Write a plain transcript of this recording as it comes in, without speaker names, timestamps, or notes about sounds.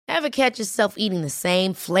Ever catch yourself eating the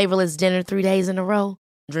same flavorless dinner 3 days in a row?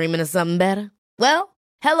 Dreaming of something better? Well,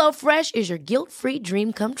 HelloFresh is your guilt-free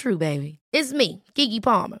dream come true, baby. It's me, Keke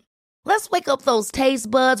Palmer. Let's wake up those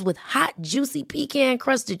taste buds with hot, juicy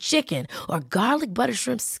pecan-crusted chicken or garlic butter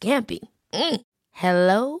shrimp scampi.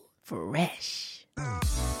 Hello Fresh.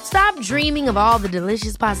 Stop dreaming of all the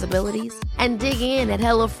delicious possibilities and dig in at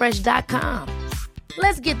HelloFresh.com.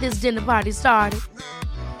 Let's get this dinner party started.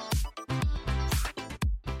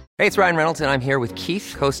 Hey, it's Ryan Reynolds, and I'm here with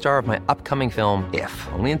Keith, co-star of my upcoming film, If,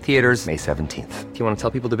 only in theaters May 17th. Do you want to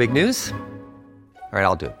tell people the big news? All right,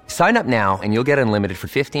 I'll do it. Sign up now and you'll get unlimited for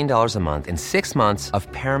 $15 a month and 6 months of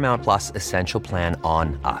Paramount Plus Essential Plan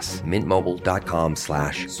on us.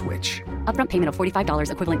 MintMobile.com/switch. Upfront payment of $45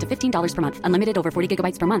 equivalent to $15 per month. Unlimited over 40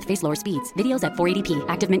 gigabytes per month. Face lower speeds. Videos at 480p.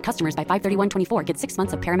 Active Mint customers by 531.24 get 6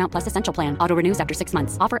 months of Paramount Plus Essential Plan. Auto renews after 6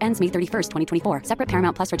 months. Offer ends May 31st, 2024. Separate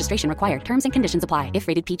Paramount Plus registration required. Terms and conditions apply if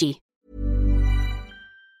rated PG.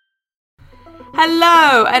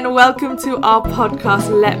 Hello and welcome to our podcast,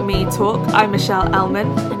 Let Me Talk. I'm Michelle Elman.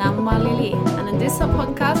 And I'm Mali Lee. And in this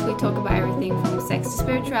podcast, we talk about everything from sex to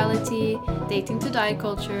spirituality, dating to diet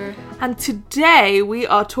culture. And today we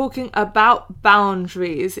are talking about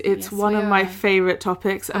boundaries. It's one of my favourite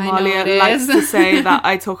topics. Amalia likes to say that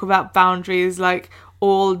I talk about boundaries like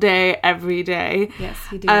all day, every day. Yes,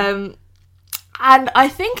 you do. And I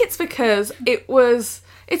think it's because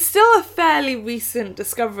it's still a fairly recent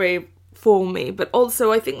discovery for me, but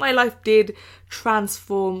also I think my life did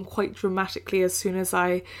transform quite dramatically as soon as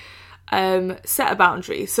I set a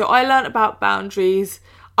boundary. So I learned about boundaries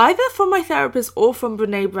either from my therapist or from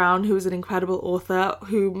Brene Brown, who is an incredible author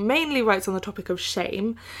who mainly writes on the topic of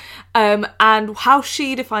shame. And how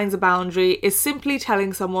she defines a boundary is simply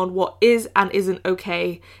telling someone what is and isn't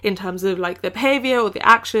okay in terms of like their behaviour or the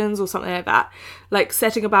actions or something like that. Like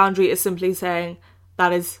setting a boundary is simply saying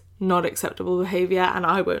that is not acceptable behaviour and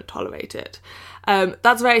I won't tolerate it.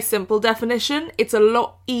 That's a very simple definition. It's a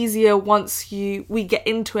lot easier once we get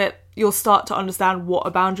into it. You'll start to understand what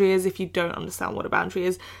a boundary is if you don't understand what a boundary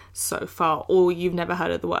is so far, or you've never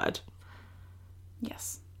heard of the word.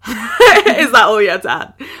 Yes. Is that all you had to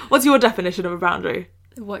add? What's your definition of a boundary?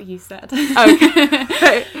 What you said.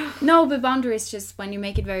 Okay. No, but boundary is just when you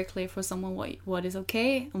make it very clear for someone what is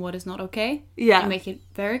okay and what is not okay. Yeah. You make it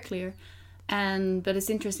very clear. But it's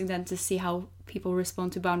interesting then to see how people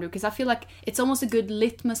respond to boundary, because I feel like it's almost a good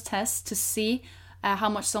litmus test to see how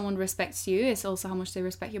much someone respects you. It's also how much they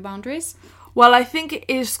respect your boundaries. Well, I think it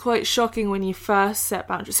is quite shocking when you first set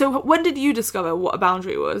boundaries. So when did you discover what a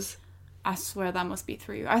boundary was? I swear that must be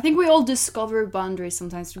 3 years. I think we all discover boundaries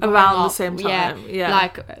sometimes around the same time. Yeah.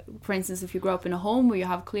 Like, for instance, if you grow up in a home where you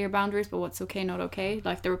have clear boundaries, but what's okay, not okay.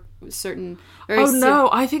 Like, there are certain...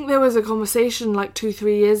 I think there was a conversation like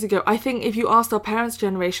 2-3 years ago. I think if you asked our parents'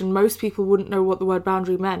 generation, most people wouldn't know what the word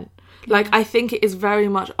boundary meant. Like, I think it is very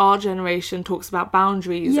much our generation talks about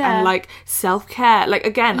boundaries and, like, self-care. Like,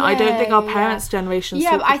 again, I don't think our parents' generation...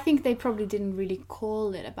 Yeah, but I think they probably didn't really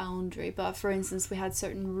call it a boundary. But, for instance, we had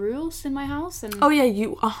certain rules in my house. And oh, yeah,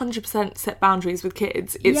 you 100% set boundaries with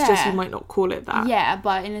kids. It's just you might not call it that. Yeah,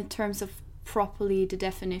 but in terms of properly the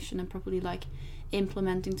definition and properly, like,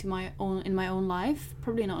 implementing in my own life,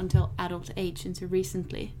 probably not until adult age, until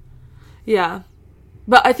recently. Yeah.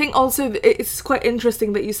 But I think also it's quite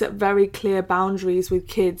interesting that you set very clear boundaries with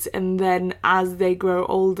kids, and then as they grow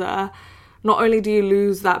older, not only do you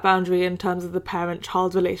lose that boundary in terms of the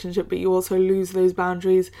parent-child relationship, but you also lose those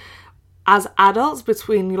boundaries as adults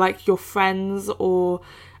between like your friends or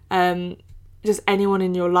just anyone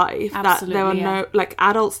in your life. Absolutely, that there are no, like,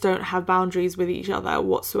 adults don't have boundaries with each other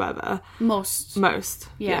whatsoever. Most.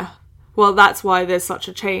 Yeah. Well, that's why there's such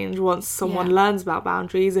a change once someone learns about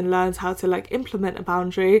boundaries and learns how to, like, implement a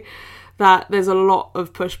boundary, that there's a lot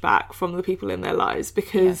of pushback from the people in their lives,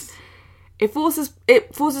 because it forces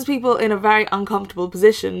people in a very uncomfortable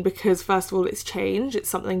position, because first of all, it's change, it's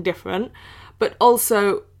something different, but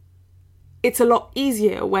also it's a lot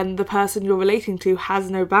easier when the person you're relating to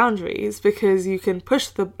has no boundaries, because you can push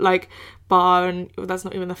the, like, bar, and that's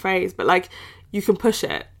not even the phrase, but, like, you can push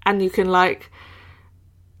it and you can, like,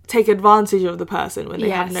 take advantage of the person when they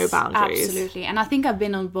have no boundaries. Absolutely. And I think I've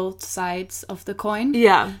been on both sides of the coin.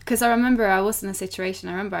 Yeah. Because I remember I was in a situation,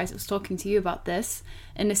 I was talking to you about this,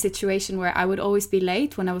 in a situation where I would always be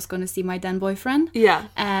late when I was going to see my then boyfriend. Yeah.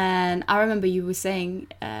 And I remember you were saying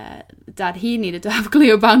that he needed to have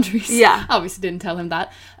clear boundaries. Yeah. I obviously didn't tell him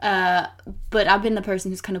that. But I've been the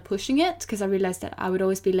person who's kind of pushing it, because I realized that I would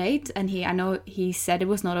always be late. And I know he said it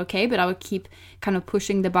was not okay, but I would keep kind of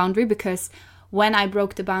pushing the boundary, because when I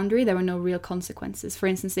broke the boundary, there were no real consequences. For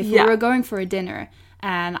instance, if we were going for a dinner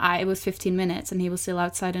and it was 15 minutes and he was still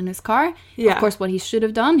outside in his car, of course, what he should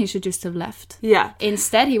have done, he should just have left. Yeah.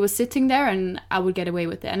 Instead, he was sitting there and I would get away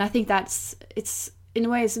with it. And I think in a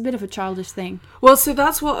way, it's a bit of a childish thing. Well, so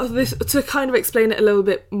that's what this, to kind of explain it a little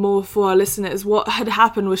bit more for our listeners, what had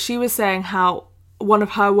happened was she was saying how one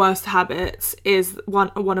of her worst habits is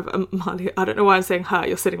one of Amalia. I don't know why I'm saying her.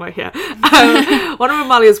 You're sitting right here. One of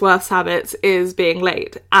Amalia's worst habits is being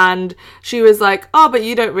late, and she was like, "Oh, but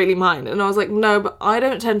you don't really mind." And I was like, "No, but I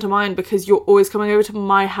don't tend to mind because you're always coming over to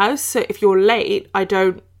my house. So if you're late, I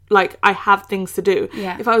don't." Like, I have things to do.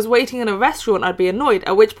 Yeah. If I was waiting in a restaurant, I'd be annoyed.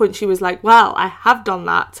 At which point she was like, well, I have done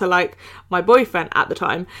that to, like, my boyfriend at the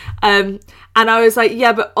time. And I was like,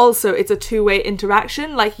 yeah, but also it's a two-way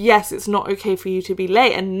interaction. Like, yes, it's not okay for you to be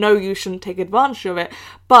late, and no, you shouldn't take advantage of it.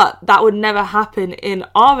 But that would never happen in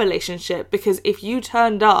our relationship, because if you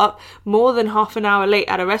turned up more than half an hour late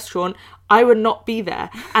at a restaurant, I would not be there,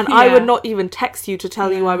 and I would not even text you to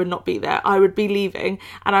tell you I would not be there. I would be leaving,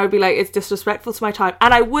 and I would be like, it's disrespectful to my time.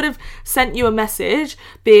 And I would have sent you a message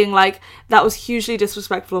being like, that was hugely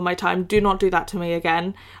disrespectful of my time. Do not do that to me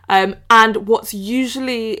again. And what's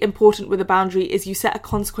usually important with a boundary is you set a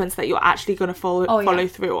consequence that you're actually going to follow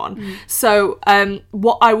through on. So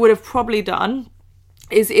what I would have probably done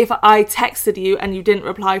is if I texted you and you didn't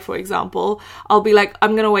reply, for example, I'll be like,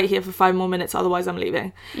 I'm going to wait here for 5 more minutes, otherwise I'm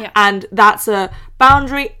leaving. Yeah. And that's a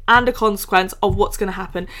boundary and a consequence of what's going to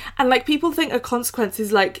happen. And like, people think a consequence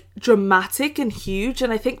is like dramatic and huge.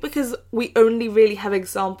 And I think because we only really have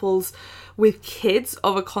examples with kids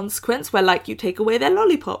of a consequence where like you take away their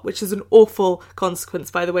lollipop, which is an awful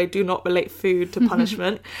consequence, by the way, do not relate food to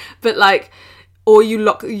punishment. But like, or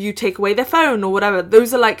you take away their phone or whatever.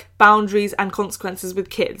 Those are like boundaries and consequences with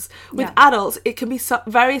kids. With adults, it can be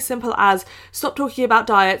very simple as stop talking about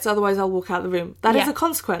diets, otherwise I'll walk out of the room. That is a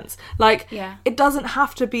consequence. Like, it doesn't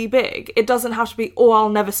have to be big. It doesn't have to be, oh, I'll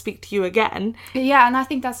never speak to you again. Yeah, and I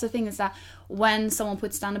think that's the thing, is that when someone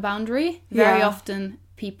puts down a boundary, very often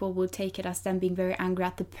people will take it as them being very angry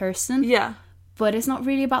at the person. Yeah. But it's not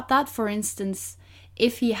really about that. For instance,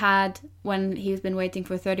 if he had, when he's been waiting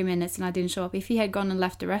for 30 minutes and I didn't show up, if he had gone and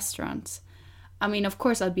left the restaurant, I mean, of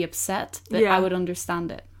course I'd be upset, but I would understand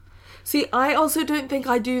it. See, I also don't think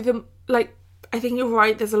I do them, like, I think you're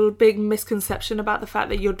right, there's a big misconception about the fact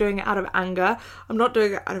that you're doing it out of anger. I'm not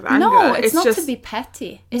doing it out of anger. No, it's not just to be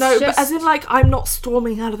petty. It's no, but as in, like, I'm not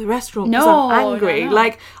storming out of the restaurant because I'm angry. No.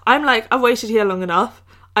 Like, I'm like, I've waited here long enough.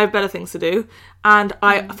 I have better things to do. And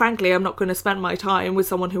frankly, I'm not going to spend my time with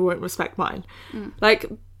someone who won't respect mine. Like,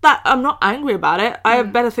 that, I'm not angry about it. I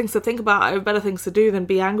have better things to think about. I have better things to do than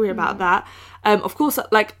be angry about that. Of course,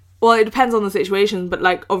 like, well, it depends on the situation, but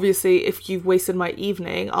like, obviously, if you've wasted my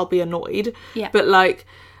evening, I'll be annoyed. Yeah. But like,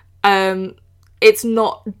 it's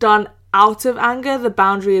not done out of anger. The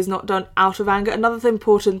boundary is not done out of anger. Another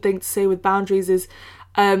important thing to say with boundaries is,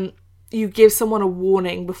 you give someone a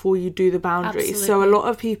warning before you do the boundary. Absolutely. So a lot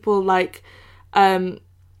of people like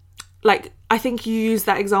I think you used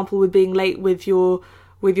that example with being late with your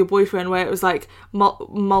boyfriend, where it was like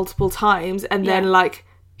multiple times, and then like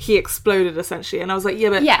he exploded essentially. And I was like,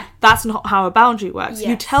 but that's not how a boundary works. Yes.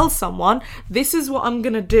 You tell someone, this is what I'm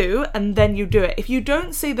gonna do, and then you do it. If you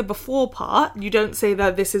don't say the before part, you don't say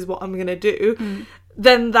that this is what I'm gonna do,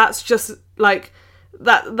 then that's just like,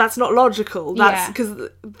 that's not logical. That's because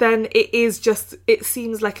then it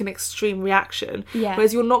seems like an extreme reaction.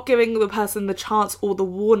 Whereas you're not giving the person the chance or the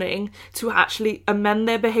warning to actually amend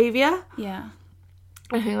their behaviour.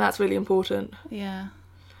 I think that's really important.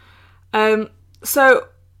 So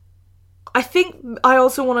I think I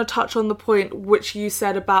also want to touch on the point which you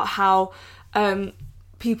said about how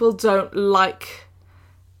people don't like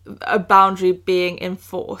a boundary being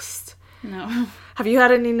enforced. No. Have you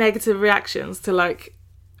had any negative reactions to like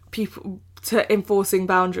people to enforcing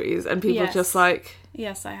boundaries and people just like...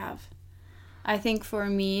 Yes, I have. I think for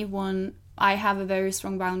me, I have a very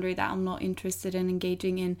strong boundary that I'm not interested in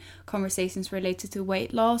engaging in conversations related to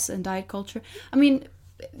weight loss and diet culture. I mean,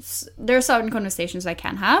 there are certain conversations I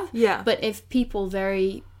can have. But if people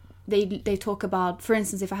they talk about, for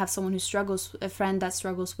instance, if I have someone a friend that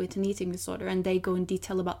struggles with an eating disorder, and they go in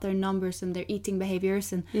detail about their numbers and their eating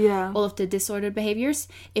behaviors and all of the disordered behaviors,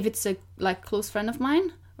 if it's a like close friend of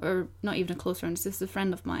mine, or not even a close friend, it's just a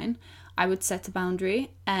friend of mine, I would set a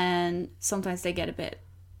boundary, and sometimes they get a bit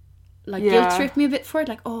like guilt trip me a bit for it,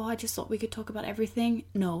 like, oh, I just thought we could talk about everything.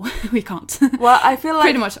 No, we can't. Well, I feel like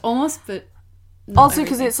pretty much almost, but also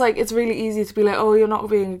because it's like, it's really easy to be like, oh, you're not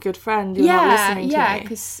being a good friend, you're not listening to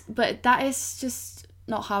me. But that is just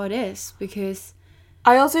not how it is, because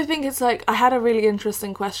I also think it's like, I had a really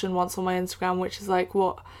interesting question once on my Instagram, which is like,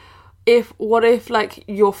 what if like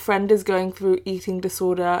your friend is going through eating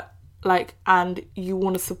disorder, like, and you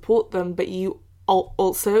want to support them, but you are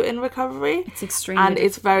also in recovery? It's extremely and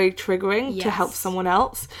it's very triggering to help someone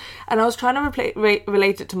else. And I was trying to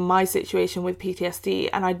relate it to my situation with PTSD,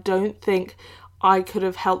 and I don't think I could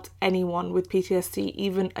have helped anyone with PTSD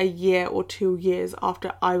even a year or 2 years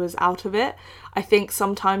after I was out of it. I think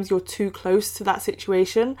sometimes you're too close to that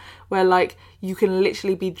situation where, like, you can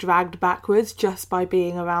literally be dragged backwards just by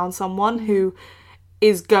being around someone who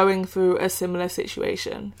is going through a similar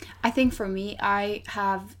situation. I think for me, I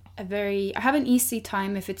have an easy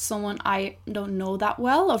time if it's someone I don't know that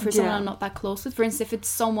well, or for someone I'm not that close with. For instance, if it's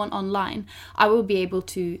someone online, I will be able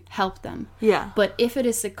to help them. Yeah. But if it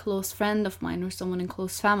is a close friend of mine or someone in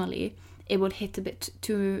close family, it would hit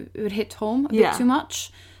home a bit too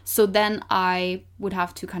much. So then I would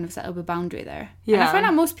have to kind of set up a boundary there. Yeah. And I find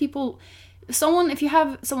that most people, if you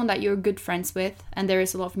have someone that you're good friends with and there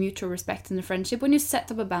is a lot of mutual respect in the friendship, when you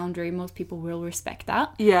set up a boundary, most people will respect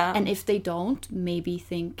that. Yeah. And if they don't, maybe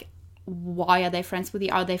think, why are they friends with you?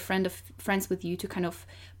 Are they friends with you to kind of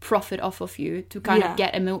profit off of you, to kind of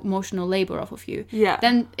get emotional labor off of you? Yeah.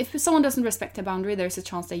 Then if someone doesn't respect a boundary, there's a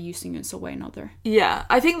chance they're using you in some way or another. Yeah.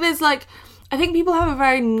 I think people have a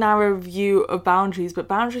very narrow view of boundaries, but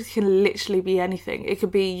boundaries can literally be anything. It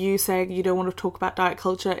could be you saying you don't want to talk about diet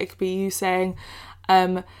culture. It could be you saying,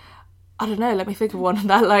 I don't know, let me think of one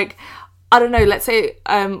that, like, I don't know, let's say,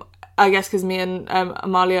 I guess because me and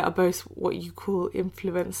Amalia are both what you call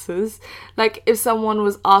influencers. Like, if someone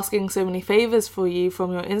was asking so many favors for you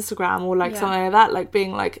from your Instagram or like something like that, like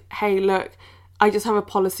being like, hey, look, I just have a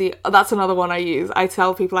policy. That's another one I use. I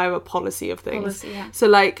tell people I have a policy of things. So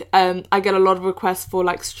like, I get a lot of requests for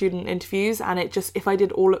like student interviews, and it just, if I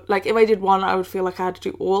did one, I would feel like I had to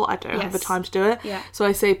do all. I don't have the time to do it. Yeah. So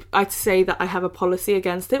I say that I have a policy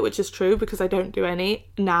against it, which is true because I don't do any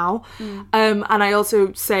now. And I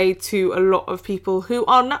also say to a lot of people who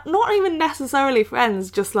are not even necessarily friends,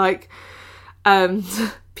 just like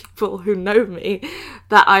people who know me,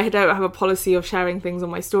 that I don't have a policy of sharing things on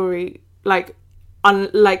my story, like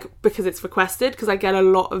because it's requested, because I get a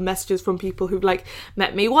lot of messages from people who've like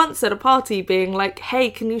met me once at a party being like,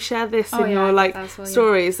 hey, can you share this in your like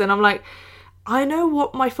stories? And I'm like, I know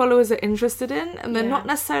what my followers are interested in, and they're not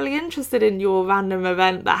necessarily interested in your random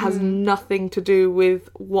event that has nothing to do with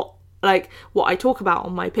what I talk about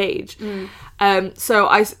on my page. So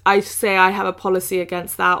I say I have a policy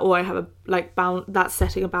against that, or I have that's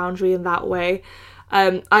setting a boundary in that way.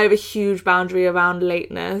 I have a huge boundary around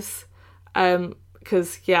lateness.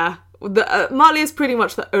 Because Marley is pretty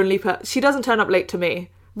much the only person. She doesn't turn up late to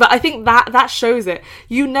me, but I think that shows it.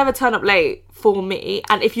 You never turn up late for me,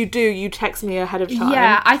 and if you do, you text me ahead of time.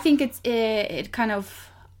 Yeah, I think it kind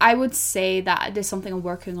of, I would say that there's something I'm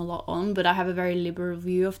working a lot on, but I have a very liberal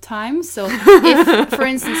view of time. So if, for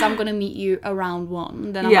instance, I'm going to meet you around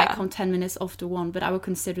 1, then I might come 10 minutes after 1, but I would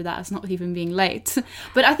consider that as not even being late.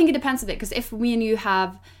 But I think it depends a bit, because if me and you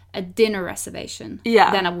have a dinner reservation,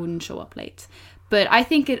 then I wouldn't show up late. But I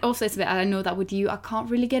think it also is a bit, I know that with you, I can't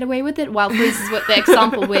really get away with it. While, for instance, with the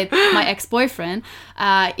example with my ex-boyfriend,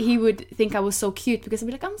 he would think I was so cute because I'd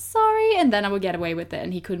be like, I'm sorry. And then I would get away with it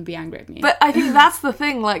and he couldn't be angry at me. But I think that's the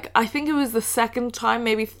thing. Like, I think it was the second time,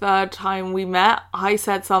 maybe third time we met, I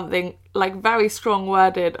said something like very strong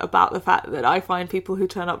worded about the fact that I find people who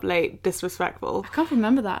turn up late disrespectful. I can't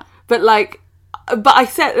remember that. But I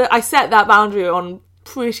set that boundary on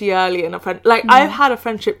pretty early in a friend. Like, I've had a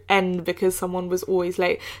friendship end because someone was always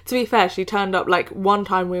late. To be fair, she turned up, like, one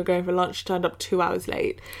time we were going for lunch, she turned up 2 hours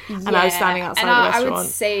late. And I was standing outside the restaurant. I would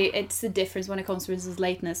say it's the difference when it comes to this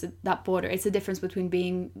lateness, that border. It's the difference between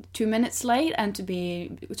being 2 minutes late and to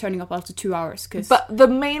be turning up after 2 hours. But the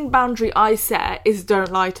main boundary I set is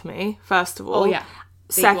don't lie to me, first of all. Oh, yeah.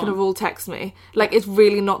 Second of all, text me. Like, it's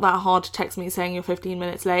really not that hard to text me saying you're 15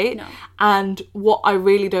 minutes late. No. And what I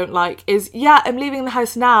really don't like is, I'm leaving the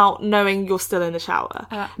house now knowing you're still in the shower.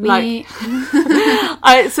 Me.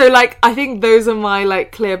 I think those are my,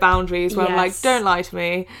 like, clear boundaries where I'm like, don't lie to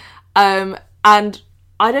me. And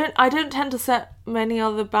I don't tend to set many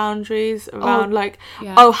other boundaries around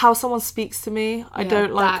how someone speaks to me. I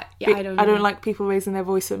don't like I don't like people raising their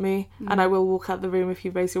voice at me, and I will walk out the room if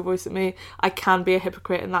you raise your voice at me. I can be a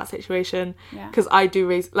hypocrite in that situation because I do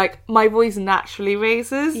raise, like, my voice naturally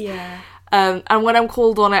raises. And when I'm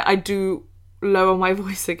called on it, I do lower my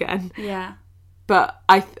voice again. But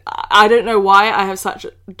I don't know why I have such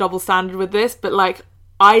a double standard with this, but like,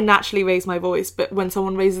 I naturally raise my voice, but when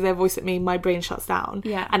someone raises their voice at me, my brain shuts down.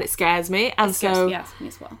 And it scares me. And me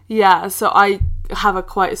as well. So I have a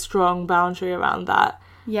quite strong boundary around that.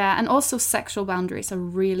 Yeah, and also sexual boundaries are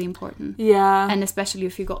really important. Yeah. And especially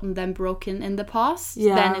if you've gotten them broken in the past,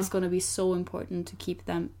 Yeah. then it's going to be so important to keep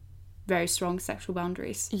them very strong sexual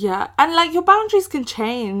boundaries. Yeah, and like your boundaries can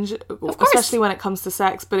change, especially when it comes to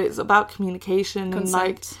sex, but it's about communication and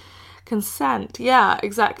like consent. Yeah,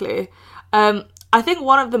 exactly. I think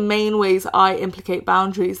one of the main ways I implicate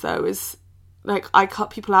boundaries though is like I cut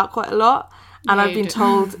people out quite a lot, and Yeah, I've been do.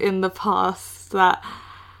 told in the past that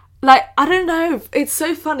like I don't know, it's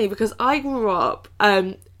so funny because I grew up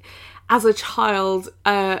as a child.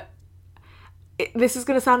 This is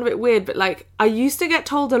going to sound a bit weird, but like I used to get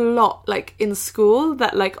told a lot like in school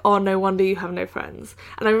that like, oh, no wonder you have no friends.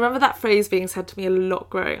 And I remember that phrase being said to me a lot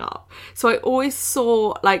growing up. So I always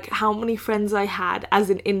saw like how many friends I had as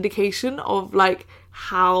an indication of like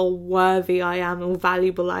how worthy I am or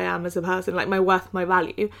valuable I am as a person, like my worth, my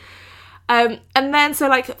value. And then so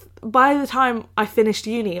like by the time I finished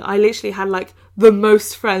uni, I literally had like the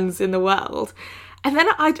most friends in the world. And then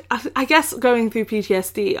I guess going through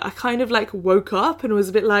PTSD, I kind of like woke up and was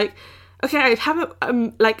a bit like, okay, I'd have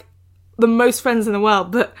like the most friends in the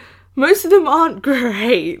world, but most of them aren't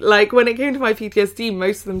great. Like when it came to my PTSD,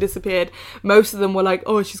 most of them disappeared. Most of them were like,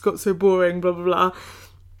 oh, she's got so boring, blah, blah, blah.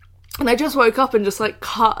 And I just woke up and just like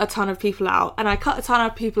cut a ton of people out. And I cut a ton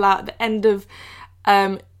of people out at the end of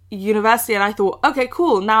university, and I thought, okay,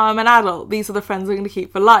 cool, now I'm an adult. These are the friends I'm going to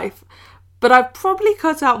keep for life. But I've probably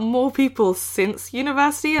cut out more people since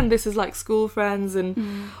university, and this is like school friends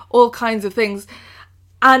and all kinds of things.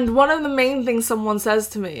 And one of the main things someone says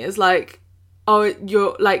to me is like, oh,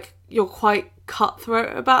 you're quite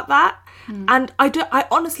cutthroat about that. And I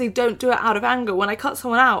honestly don't do it out of anger. When I cut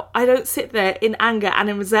someone out, I don't sit there in anger and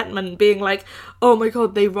in resentment being like, oh my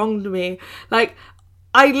God, they wronged me. Like,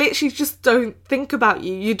 I literally just don't think about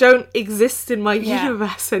you. You don't exist in my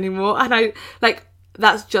universe anymore. And I, like,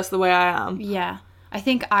 that's just the way I am. Yeah. I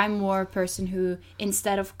think I'm more a person who,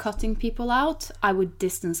 instead of cutting people out, I would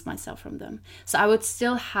distance myself from them. So I would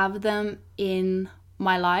still have them in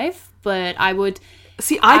my life, but I would...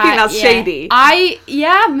 See, I think that's shady.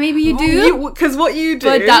 Maybe you do. Because what you do...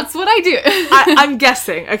 But that's what I do. I'm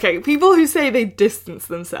guessing. Okay, people who say they distance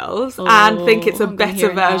themselves and think it's a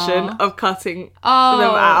better version of cutting them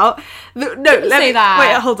out. Let me say that.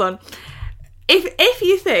 Wait, hold on. If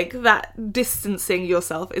you think that distancing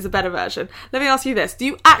yourself is a better version, let me ask you this: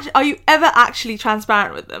 are you ever actually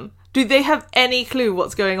transparent with them? Do they have any clue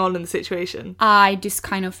what's going on in the situation? I just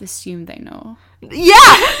kind of assume they know.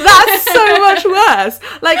 Yeah, that's so much worse.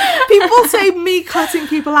 Like, people say me cutting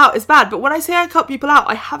people out is bad, but when I say I cut people out,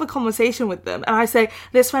 I have a conversation with them and I say,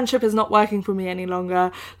 this friendship is not working for me any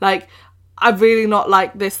longer. Like, I'm really not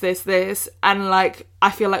like this, and like, I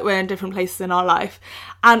feel like we're in different places in our life.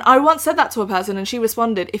 And I once said that to a person and she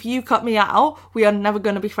responded, if you cut me out, we are never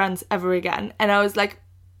going to be friends ever again. And I was like,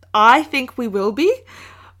 I think we will be,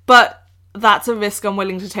 but that's a risk I'm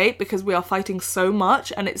willing to take because we are fighting so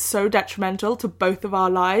much and it's so detrimental to both of our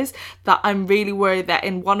lives that I'm really worried that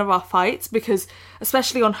in one of our fights, because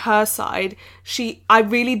especially on her side, I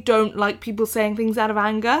really don't like people saying things out of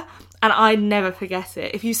anger. And I never forget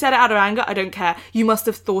it. If you said it out of anger, I don't care. You must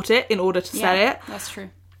have thought it in order to say it. That's true.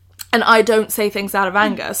 And I don't say things out of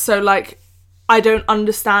anger. So, like, I don't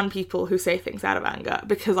understand people who say things out of anger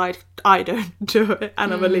because I don't do it.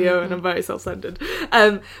 And I'm a Leo and I'm very self-centered.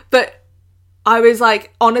 But I was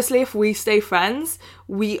like, honestly, if we stay friends,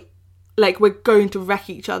 we're going to wreck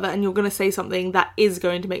each other and you're going to say something that is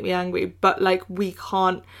going to make me angry. But, like, we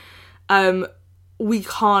can't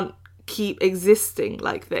keep existing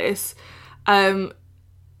like this.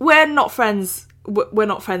 We're not friends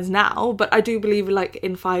now, but I do believe like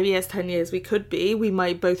in 5 years, 10 years we could be. We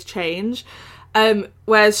might both change.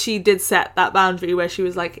 Whereas she did set that boundary where she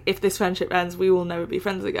was like, if this friendship ends, we will never be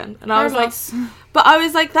friends again. And I was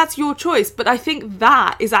like, that's your choice. But I think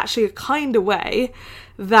that is actually a kinder way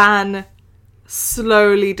than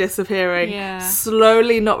slowly disappearing,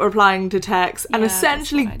 slowly not replying to texts, and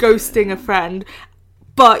essentially ghosting a friend,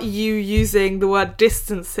 but you using the word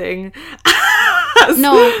distancing.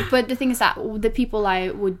 No, but the thing is that the people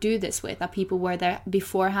I would do this with are people where there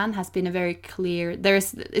beforehand has been a very clear...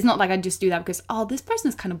 It's not like I just do that because, oh, this person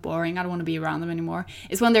is kind of boring, I don't want to be around them anymore.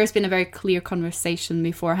 It's when there's been a very clear conversation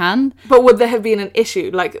beforehand. But would there have been an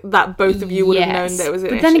issue, like that both of you would have known there was an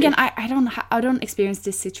issue? But then again, I don't experience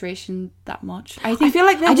this situation that much. I feel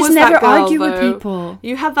like I just never argue with people.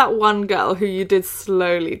 You had that one girl who you did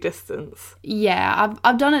slowly distance. Yeah,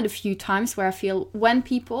 I've done it a few times where I feel when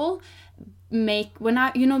people make when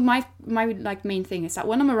I my like main thing is that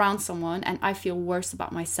when I'm around someone and I feel worse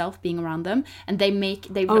about myself being around them, and they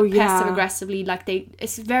passive aggressively, like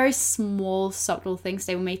it's very small subtle things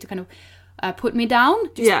they will make to kind of put me down,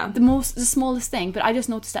 just the smallest thing. But I just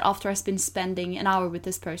noticed that after I've been spending an hour with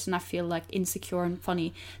this person, I feel like insecure and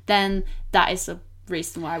funny, then that is a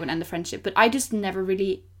reason why I would end the friendship. But I just never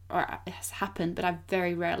really, or it has happened, but I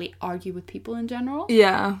very rarely argue with people in general.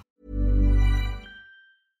 Yeah.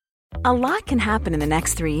 A lot can happen in the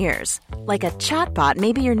next 3 years. Like a chatbot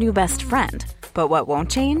may be your new best friend. But what won't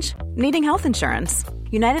change? Needing health insurance.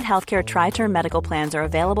 United Healthcare Tri-Term Medical Plans are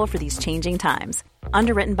available for these changing times.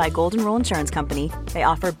 Underwritten by Golden Rule Insurance Company, they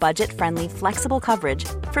offer budget-friendly, flexible coverage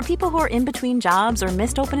for people who are in between jobs or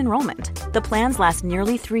missed open enrollment. The plans last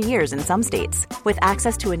nearly 3 years in some states, with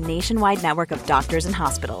access to a nationwide network of doctors and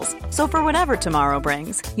hospitals. So for whatever tomorrow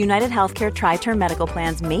brings, United Healthcare Tri-Term Medical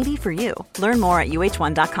Plans may be for you. Learn more at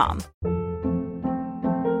uh1.com.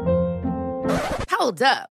 Hold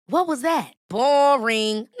up. What was that?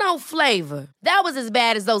 Boring. No flavor. That was as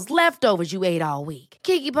bad as those leftovers you ate all week.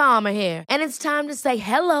 Keke Palmer here, and it's time to say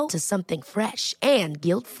hello to something fresh and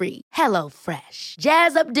guilt-free. Hello Fresh.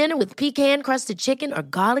 Jazz up dinner with pecan-crusted chicken or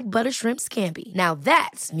garlic butter shrimp scampi. Now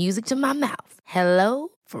that's music to my mouth. Hello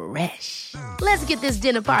Fresh. Let's get this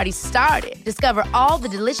dinner party started. Discover all the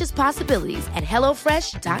delicious possibilities at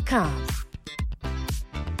hellofresh.com.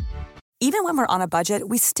 Even when we're on a budget,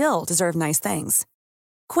 we still deserve nice things.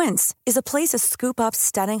 Quince is a place to scoop up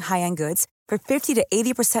stunning high-end goods for 50 to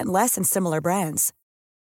 80% less than similar brands.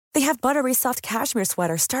 They have buttery soft cashmere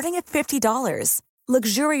sweaters starting at $50,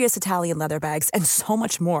 luxurious Italian leather bags, and so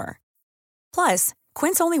much more. Plus,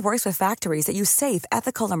 Quince only works with factories that use safe,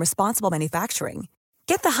 ethical, and responsible manufacturing.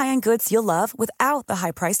 Get the high-end goods you'll love without the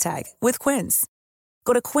high price tag with Quince.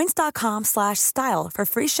 Go to quince.com/style for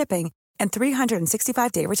free shipping and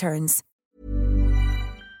 365-day returns.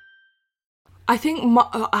 I think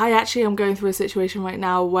I actually am going through a situation right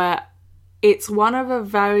now where it's one of a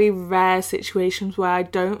very rare situations where I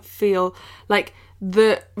don't feel like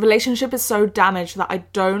the relationship is so damaged that I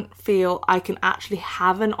don't feel I can actually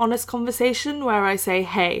have an honest conversation where I say,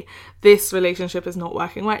 hey, this relationship is not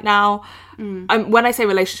working right now. When I say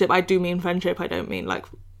relationship, I do mean friendship. I don't mean like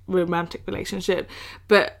romantic relationship.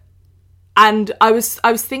 And I was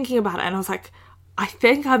thinking about it, and I was like, I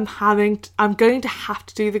think I'm going to have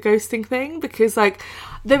to do the ghosting thing, because like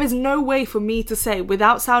there is no way for me to say,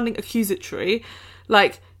 without sounding accusatory,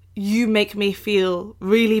 like, you make me feel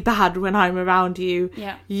really bad when I'm around you.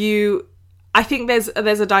 Yeah. I think there's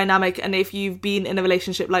a dynamic, and if you've been in a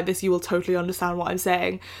relationship like this, you will totally understand what I'm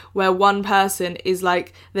saying, where one person is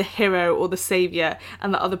like the hero or the savior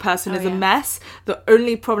and the other person is a mess. The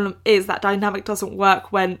only problem is that dynamic doesn't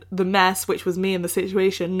work when the mess, which was me in the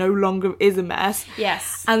situation, no longer is a mess.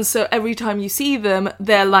 Yes. And so every time you see them,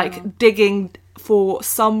 they're like digging for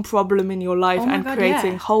some problem in your life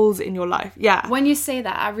creating holes in your life. Yeah. When you say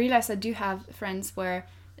that, I realize I do have friends where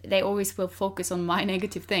they always will focus on my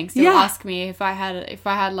negative things. They'll ask me if I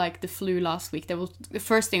had like the flu last week. The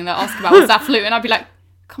first thing they'll ask about was that flu, and I'd be like,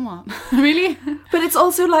 come on, really? But it's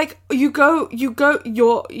also like you're going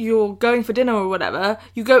for dinner or whatever.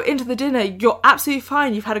 You go into the dinner, you're absolutely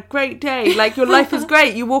fine. You've had a great day. Like, your life is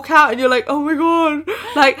great. You walk out and you're like, oh my God.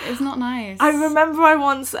 Like, it's not nice. I remember I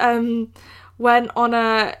once went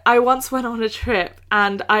on a trip,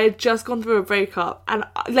 and I had just gone through a breakup, and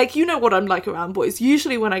like, you know what I'm like around boys.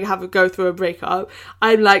 Usually when I go through a breakup,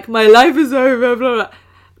 I'm like, my life is over, blah, blah.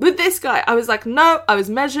 With this guy, I was like, no, I was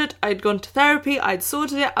measured, I'd gone to therapy, I'd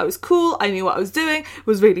sorted it, I was cool, I knew what I was doing,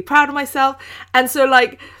 was really proud of myself. And so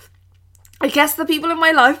like, I guess the people in my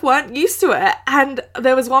life weren't used to it. And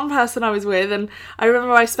there was one person I was with, and I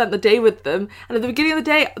remember I spent the day with them, and at the beginning of the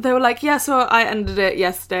day they were like, yeah, so I ended it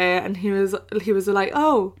yesterday. And he was like,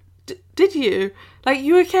 oh, did you? Like,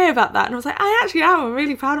 you okay about that? And I was like, I actually am. I'm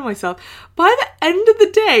really proud of myself. By the end of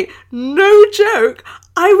the day, no joke,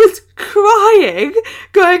 I was crying,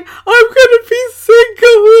 going, I'm gonna be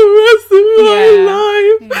single the rest of my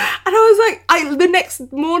life. Yeah. And I was like, the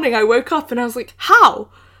next morning I woke up and I was like, how?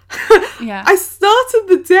 Yeah. I started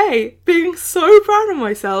the day being so proud of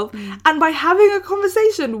myself, and by having a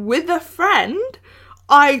conversation with a friend,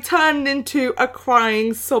 I turned into a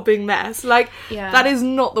crying, sobbing mess. Like, that is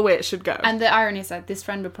not the way it should go. And the irony is that this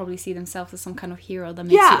friend would probably see themselves as some kind of hero that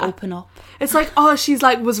makes you open up. It's like, oh, she's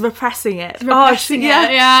like, was repressing it.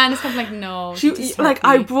 Yeah, and it's kind of like, no.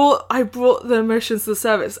 I brought the emotions to the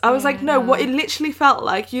surface. I was like, no, what it literally felt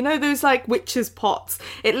like, you know those like witches' pots?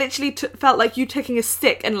 It literally felt like you taking a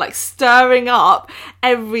stick and like stirring up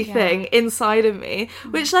everything inside of me.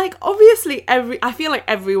 Which, like, obviously I feel like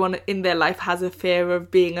everyone in their life has a fear of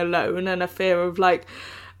of being alone and a fear of like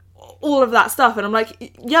all of that stuff. And I'm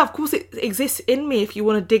like, yeah, of course it exists in me if you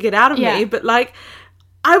want to dig it out of me, but like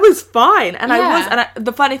I was fine, and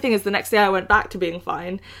the funny thing is the next day I went back to being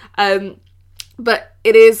fine, but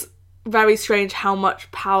it is very strange how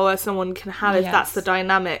much power someone can have if that's the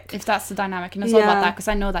dynamic. If that's the dynamic. And it's all about that, because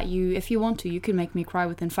I know that if you want to, you can make me cry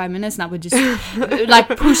within 5 minutes, and I would just like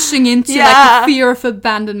pushing into like the fear of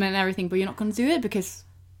abandonment and everything, but you're not going to do it because...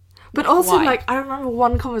 But also, why? Like, I remember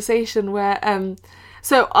one conversation where...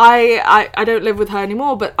 So I don't live with her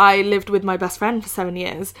anymore, but I lived with my best friend for 7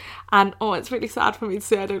 years, and it's really sad for me to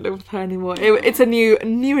say I don't live with her anymore. It's a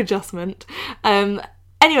new adjustment.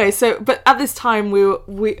 Anyway, but at this time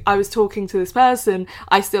I was talking to this person.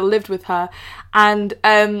 I still lived with her, and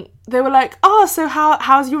they were like, "Oh, so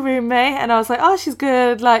how's your roommate?" And I was like, "Oh, she's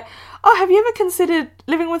good." Like, "Oh, have you ever considered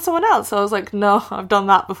living with someone else?" So I was like, "No, I've done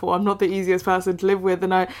that before. I'm not the easiest person to live with."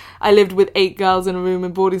 And I lived with 8 girls in a room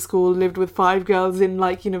in boarding school, lived with 5 girls in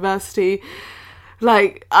like university.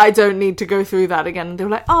 Like, I don't need to go through that again. And they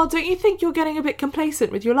were like, "Oh, don't you think you're getting a bit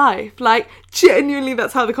complacent with your life?" Like, genuinely,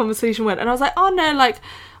 that's how the conversation went. And I was like, "Oh, no, like,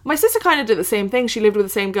 my sister kind of did the same thing. She lived with the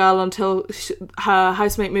same girl until her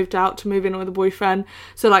housemate moved out to move in with a boyfriend.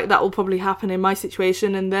 So, like, that will probably happen in my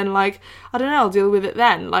situation. And then, like, I don't know, I'll deal with it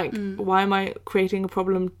then. Like, why am I creating a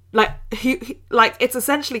problem? Like, like, it's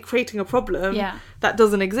essentially creating a problem that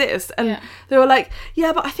doesn't exist." And they were like,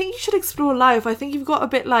 "Yeah, but I think you should explore life. I think you've got a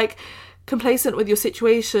bit, like... complacent with your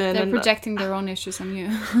situation." They're projecting their own issues on you.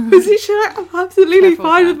 I'm absolutely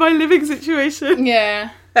fine with my living situation.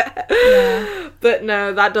 Yeah. But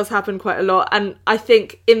no, that does happen quite a lot, and I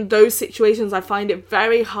think in those situations I find it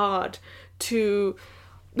very hard to,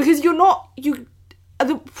 because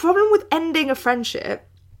the problem with ending a friendship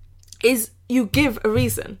is you give a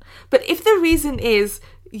reason, but if the reason is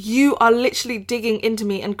you are literally digging into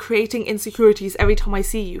me and creating insecurities every time I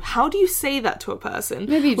see you, how do you say that to a person?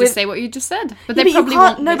 Maybe you just say what you just said, but they probably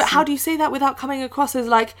won't listen. No, but how do you say that without coming across as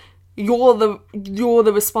like you're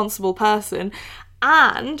the responsible person?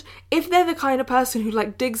 And if they're the kind of person who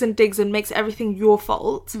like digs and digs and makes everything your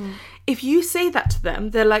fault, if you say that to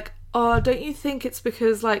them, they're like, "Oh, don't you think it's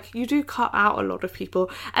because like you do cut out a lot of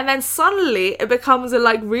people?" And then suddenly it becomes a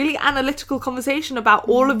like really analytical conversation about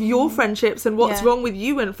all of your friendships and what's wrong with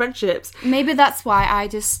you and friendships. Maybe that's why I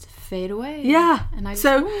just fade away. Yeah. And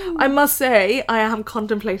I must say I am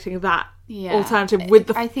contemplating that alternative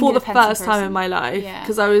for the first time in my life,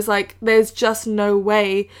 because I was like, there's just no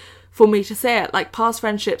way for me to say it. Like, past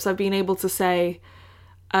friendships I've been able to say,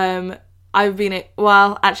 well,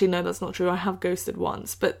 actually, no, that's not true. I have ghosted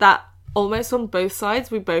once, but that almost on both sides,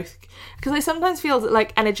 because I sometimes feel that,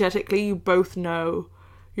 like, energetically, you both know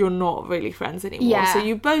you're not really friends anymore. Yeah. So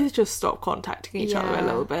you both just stop contacting each other a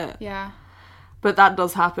little bit. Yeah. But that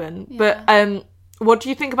does happen. Yeah. But what do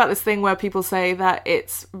you think about this thing where people say that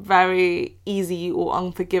it's very easy or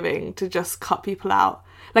unforgiving to just cut people out?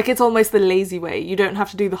 Like, it's almost the lazy way. You don't have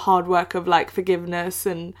to do the hard work of, like, forgiveness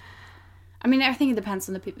and... I mean, I think it depends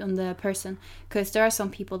on the person, because there are some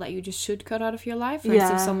people that you just should cut out of your life. For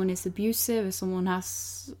instance, if someone is abusive, if someone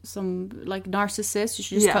has some, like, narcissist, you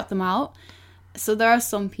should just cut them out. So there are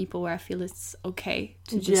some people where I feel it's okay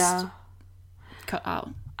to just cut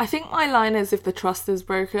out. I think my line is if the trust is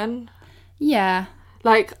broken. Yeah.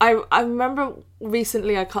 Like, I remember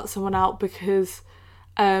recently I cut someone out because...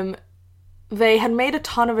 they had made a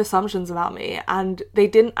ton of assumptions about me and they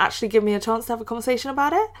didn't actually give me a chance to have a conversation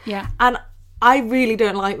about it. Yeah. And I really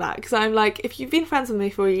don't like that, because I'm like, if you've been friends with me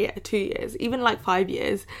for a year, 2 years, even like 5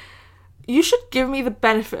 years, you should give me the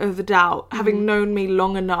benefit of the doubt, having known me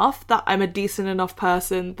long enough that I'm a decent enough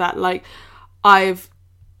person, that like I've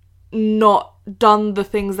not done the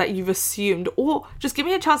things that you've assumed, or just give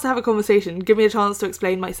me a chance to have a conversation, give me a chance to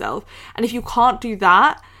explain myself. And if you can't do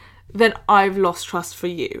that, then I've lost trust for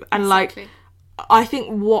you. And exactly. Like, I think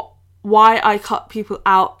why I cut people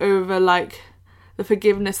out over like the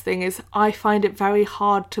forgiveness thing is I find it very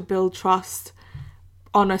hard to build trust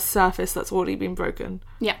on a surface that's already been broken.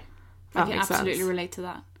 Yeah, I can absolutely relate to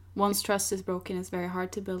that. Once trust is broken, it's very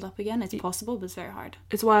hard to build up again. It's possible, but it's very hard.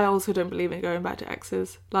 It's why I also don't believe in going back to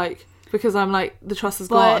exes, like, because I'm like, the trust is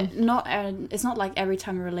gone. But it's not like every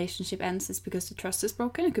time a relationship ends, it's because the trust is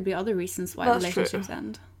broken. It could be other reasons why relationships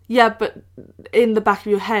end. Yeah, but in the back of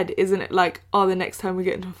your head, isn't it like, oh, the next time we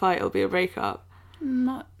get into a fight, it'll be a breakup?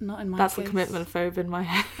 Not in my case. That's the commitment phobe in my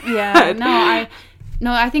head. Yeah,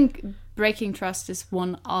 I think breaking trust is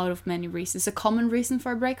one out of many reasons. It's a common reason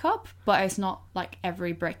for a breakup, but it's not like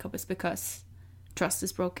every breakup is because trust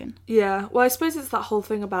is broken. Yeah, well, I suppose it's that whole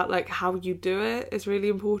thing about like how you do it is really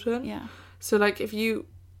important. Yeah. So like if you...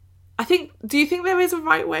 Do you think there is a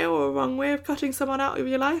right way or a wrong way of cutting someone out of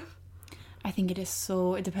your life? I think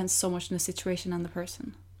it depends so much on the situation and the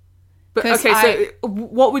person. But okay, so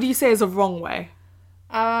what would you say is a wrong way?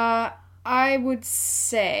 I would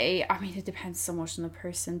say, I mean, it depends so much on the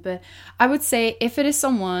person, but I would say if it is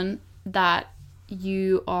someone that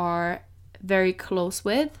you are very close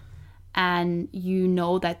with and you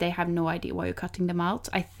know that they have no idea why you're cutting them out,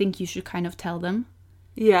 I think you should kind of tell them.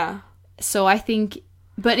 Yeah. So I think,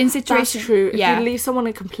 but in situations... That's true. Yeah. If you leave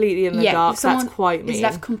someone completely in the dark, that's quite mean. Is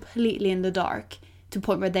left completely in the dark to the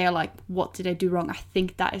point where they're like, what did I do wrong? I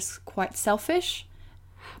think that is quite selfish.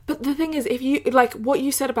 But the thing is, if you, like, what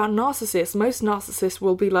you said about narcissists, most narcissists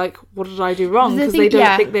will be like, what did I do wrong? Because they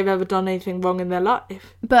don't think they've ever done anything wrong in their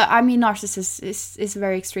life. But, I mean, narcissists is a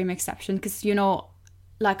very extreme exception because, you know,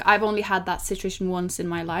 like, I've only had that situation once in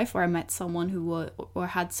my life where I met someone who was, or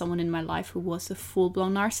had someone in my life who was a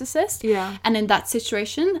full-blown narcissist. Yeah. And in that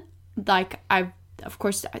situation, like, of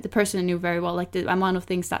course, the person I knew very well, like, the amount of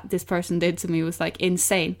things that this person did to me was, like,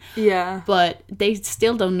 insane. Yeah. But they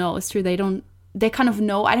still don't know. It's true. They kind of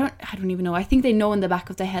know. I don't even know. I think they know in the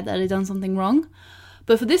back of their head that they've done something wrong.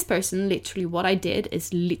 But for this person, literally what I did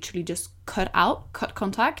is literally just cut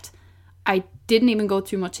contact. I didn't even go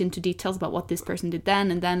too much into details about what this person did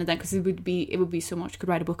then and then because it would be so much. You could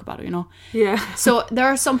write a book about it, you know. Yeah. So there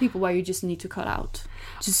are some people where you just need to cut out.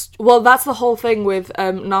 Well, that's the whole thing with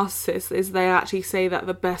narcissists, is they actually say that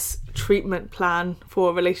the best treatment plan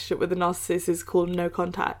for a relationship with a narcissist is called no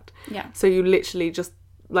contact. Yeah. So you literally just,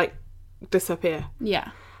 like, disappear.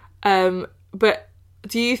 Yeah. But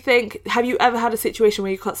do you think, have you ever had a situation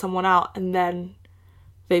where you cut someone out and then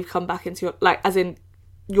they've come back into your, like, as in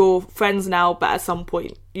you're friends now, but at some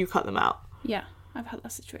point you cut them out? Yeah, I've had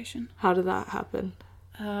that situation. How did that happen?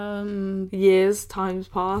 Times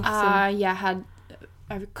passed?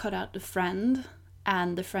 I cut out the friend,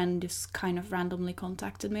 and the friend just kind of randomly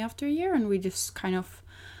contacted me after a year, and we just kind of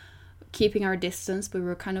keeping our distance, but we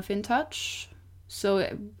were kind of in touch. So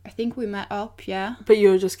I think we met up, yeah. But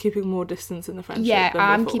you're just keeping more distance in the friendship. Yeah, than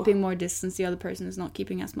I'm before. keeping more distance. The other person is not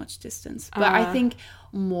keeping as much distance. But I think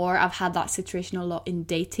I've had that situation a lot in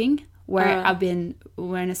dating, where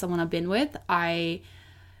when it's someone I've been with, I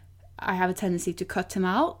have a tendency to cut them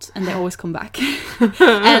out, and they always come back.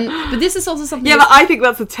 But this is also something. Yeah, but I think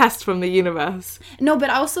that's a test from the universe. No, but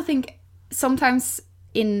I also think sometimes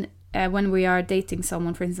when we are dating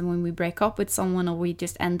someone, for instance, when we break up with someone or we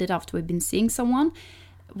just ended after we've been seeing someone,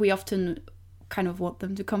 we often kind of want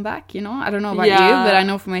them to come back, you know? I don't know about you, but I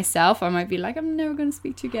know for myself, I might be like, I'm never going to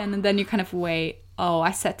speak to you again. And then you kind of weigh,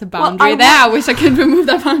 I set a boundary there. I wish I could remove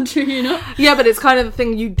that boundary, you know? Yeah, but it's kind of the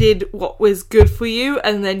thing, you did what was good for you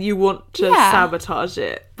and then you want to sabotage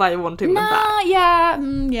it by wanting them back.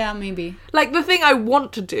 Yeah, maybe. Like, the thing I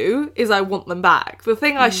want to do is I want them back. The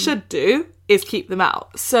thing I should do is keep them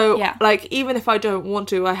out. So, like, even if I don't want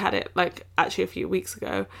to, I had it, like, actually a few weeks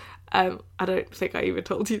ago. I don't think I even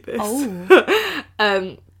told you this.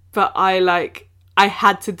 Oh. But I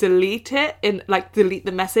had to delete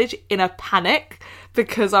the message in a panic,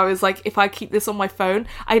 because I was like, if I keep this on my phone,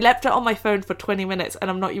 I left it on my phone for 20 minutes, and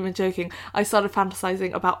I'm not even joking. I started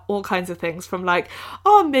fantasizing about all kinds of things, from like,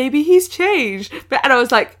 oh, maybe he's changed. And I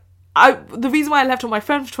was like, the reason why I left on my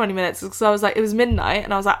phone for 20 minutes is because I was like, it was midnight,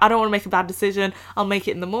 and I was like, I don't want to make a bad decision. I'll make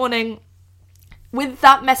it in the morning. With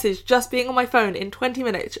that message just being on my phone in 20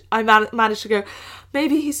 minutes, I managed to go,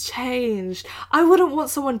 maybe he's changed. I wouldn't want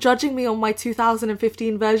someone judging me on my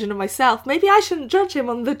 2015 version of myself. Maybe I shouldn't judge him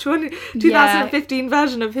on the 2015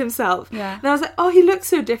 version of himself. Yeah. And I was like, oh, he looks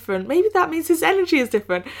so different. Maybe that means his energy is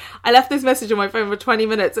different. I left this message on my phone for 20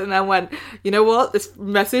 minutes and then went, you know what? This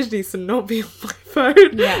message needs to not be on my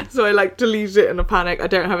phone. Yeah. So I deleted it in a panic. I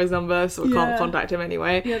don't have his number, so I can't contact him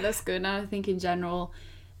anyway. Yeah, that's good. And I think in general,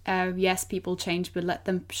 yes, people change, but let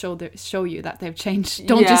them show you that they've changed.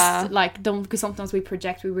 Don't because sometimes we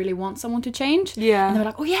project, we really want someone to change. Yeah. And they're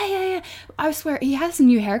like, oh yeah. I swear, he has a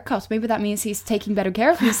new haircut. Maybe that means he's taking better care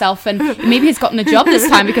of himself, and maybe he's gotten a job this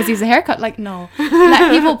time because he's a haircut. Like, no. Let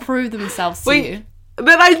people prove themselves to you.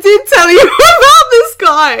 Then I did tell you about this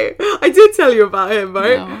guy. I did tell you about him,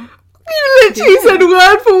 right? No. You literally said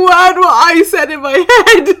word for word what I said in my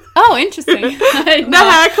head. Oh, interesting. The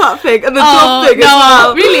haircut thing and the job thing as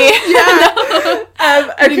well. Really?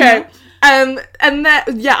 Yeah. Okay. And that,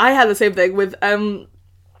 I had the same thing with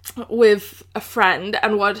a friend,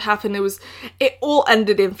 and what happened, it all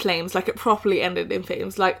ended in flames. Like, it properly ended in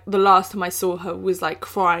flames. Like, the last time I saw her was like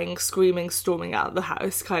crying, screaming, storming out of the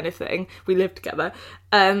house kind of thing. We lived together.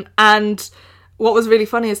 And what was really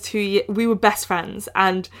funny is we were best friends,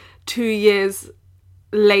 and 2 years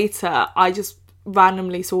later I just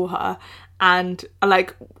randomly saw her, and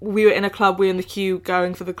like we were in a club, we were in the queue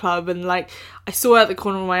going for the club, and like I saw her at the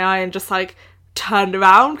corner of my eye and just like turned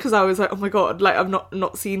around because I was like, oh my god, like I've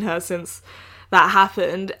not seen her since that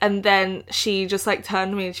happened. And then she just like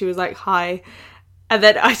turned to me and she was like, hi, and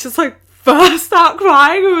then I just like burst out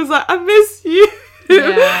crying and was like, I miss you.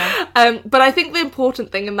 Yeah. But I think the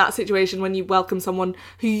important thing in that situation, when you welcome someone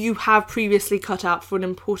who you have previously cut out for an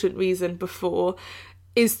important reason before,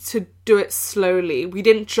 is to do it slowly. We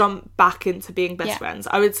didn't jump back into being best friends.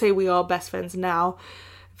 I would say we are best friends now.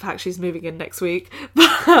 In fact, she's moving in next week.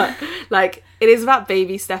 But like, it is about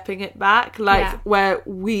baby stepping it back, like where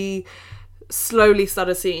we slowly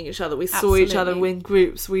started seeing each other. We saw each other in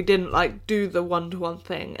groups. We didn't like do the one-to-one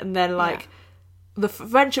thing, and then like the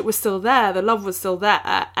friendship was still there, the love was still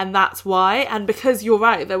there, and that's why. And because you're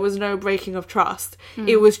right, there was no breaking of trust.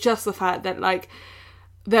 It was just the fact that like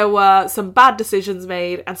there were some bad decisions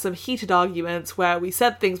made and some heated arguments where we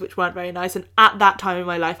said things which weren't very nice. And at that time in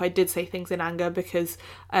my life, I did say things in anger because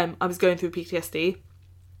I was going through PTSD.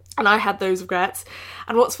 And I had those regrets.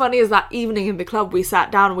 And what's funny is that evening in the club, we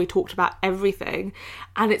sat down and we talked about everything.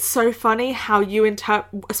 And it's so funny how you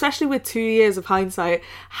especially with 2 years of hindsight,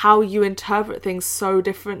 how you interpret things so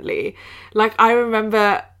differently. Like, I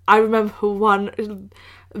remember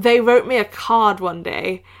they wrote me a card one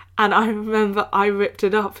day, and I remember I ripped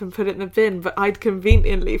it up and put it in the bin, but I'd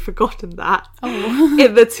conveniently forgotten that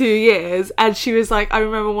in the 2 years. And she was like, I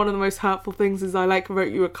remember one of the most hurtful things is I like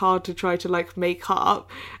wrote you a card to try to like make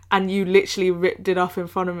up, and you literally ripped it up in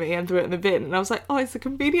front of me and threw it in the bin. And I was like, oh, it's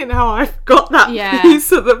convenient how I forgot that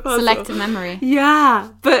piece of the puzzle. Selective memory. Yeah.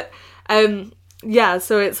 But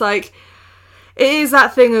so it's like, it is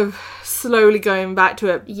that thing of slowly going back to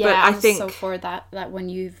it. Yeah, but I think so for that when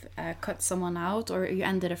you've cut someone out, or you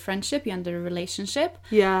ended a friendship, you ended a relationship,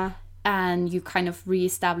 and you kind of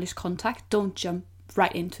re-establish contact, don't jump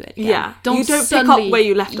right into it again. Yeah, don't pick up where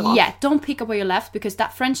you left off. Yeah, don't pick up where you left, because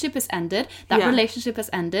that friendship has ended, that relationship has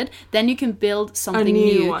ended. Then you can build something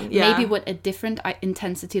new one, maybe with a different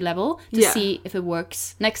intensity level to see if it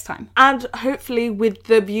works next time. And hopefully with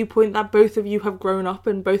the viewpoint that both of you have grown up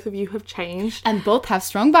and both of you have changed. And both have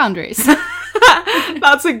strong boundaries.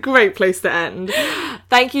 That's a great place to end.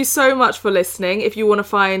 Thank you so much for listening. If you want to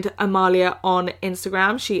find Amalia on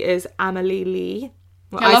Instagram, she is Amalie Lee.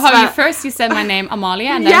 Well, I love how you said my name Amalia,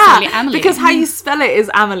 and then it's really Amalie. Because how you spell it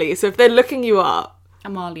is Amalie. So if they're looking you up,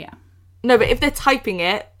 Amalia. No, but if they're typing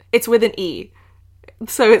it, it's with an E.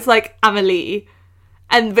 So it's like Amalie.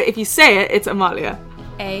 But if you say it, it's Amalia.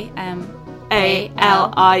 A-M-A-L-I-E.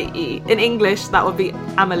 In English, that would be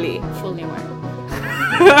Amalie. Fully aware.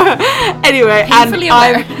 Anyway, and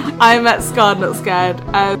I'm at Scarred Not Scared.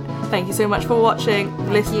 Thank you so much for watching.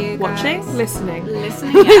 Listening. Listening. Listening. This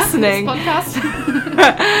podcast.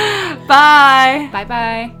 Bye.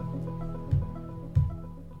 Bye.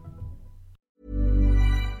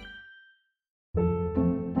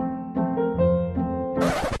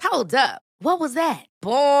 Hold up. What was that?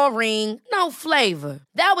 Boring. No flavor.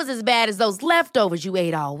 That was as bad as those leftovers you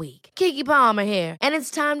ate all week. Keke Palmer here, and it's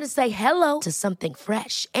time to say hello to something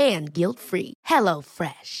fresh and guilt-free. Hello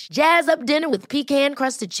Fresh. Jazz up dinner with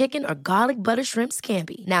pecan-crusted chicken or garlic butter shrimp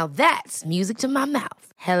scampi. Now that's music to my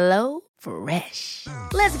mouth. Hello Fresh.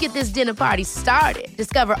 Let's get this dinner party started.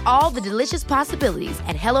 Discover all the delicious possibilities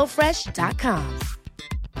at HelloFresh.com.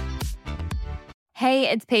 Hey,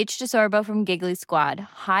 it's Paige DeSorbo from Giggly Squad.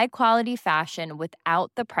 High quality fashion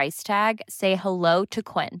without the price tag. Say hello to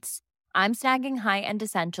Quince. I'm snagging high-end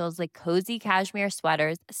essentials like cozy cashmere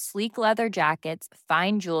sweaters, sleek leather jackets,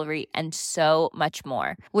 fine jewelry, and so much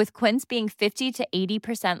more. With Quince being 50 to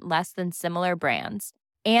 80% less than similar brands.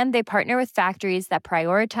 And they partner with factories that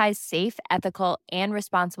prioritize safe, ethical, and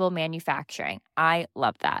responsible manufacturing. I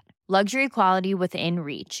love that. Luxury quality within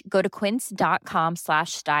reach. Go to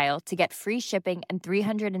quince.com/style to get free shipping and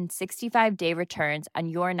 365-day returns on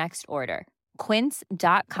your next order.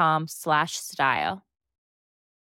 Quince.com/style.